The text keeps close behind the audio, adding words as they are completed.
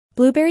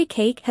Blueberry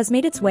cake has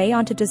made its way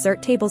onto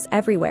dessert tables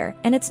everywhere,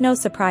 and it's no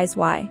surprise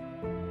why.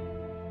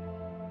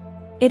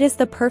 It is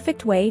the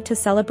perfect way to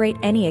celebrate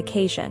any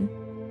occasion.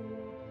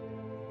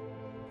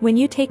 When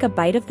you take a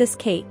bite of this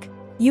cake,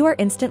 you are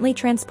instantly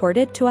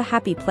transported to a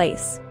happy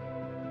place.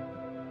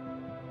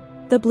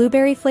 The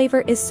blueberry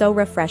flavor is so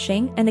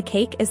refreshing and the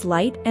cake is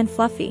light and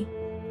fluffy.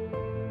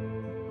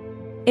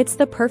 It's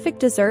the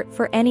perfect dessert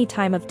for any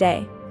time of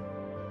day.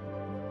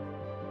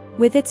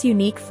 With its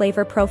unique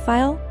flavor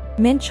profile,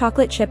 mint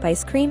chocolate chip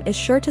ice cream is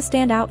sure to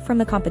stand out from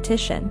the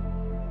competition.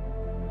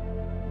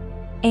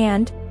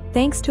 And,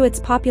 thanks to its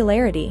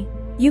popularity,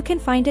 you can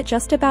find it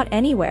just about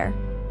anywhere.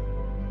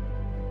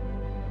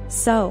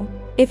 So,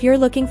 if you're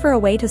looking for a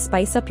way to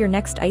spice up your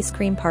next ice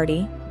cream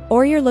party,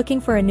 or you're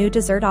looking for a new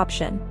dessert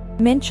option,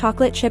 mint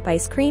chocolate chip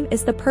ice cream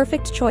is the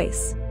perfect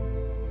choice.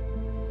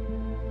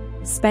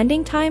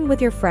 Spending time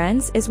with your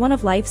friends is one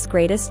of life's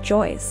greatest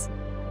joys.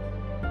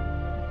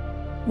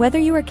 Whether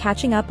you are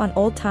catching up on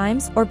old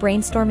times or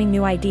brainstorming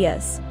new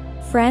ideas,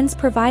 friends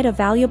provide a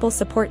valuable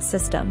support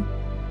system.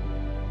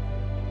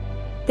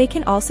 They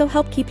can also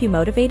help keep you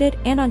motivated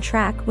and on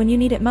track when you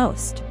need it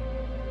most.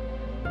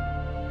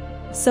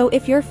 So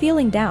if you're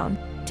feeling down,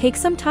 take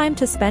some time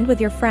to spend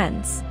with your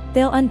friends.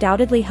 They'll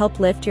undoubtedly help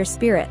lift your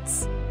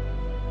spirits.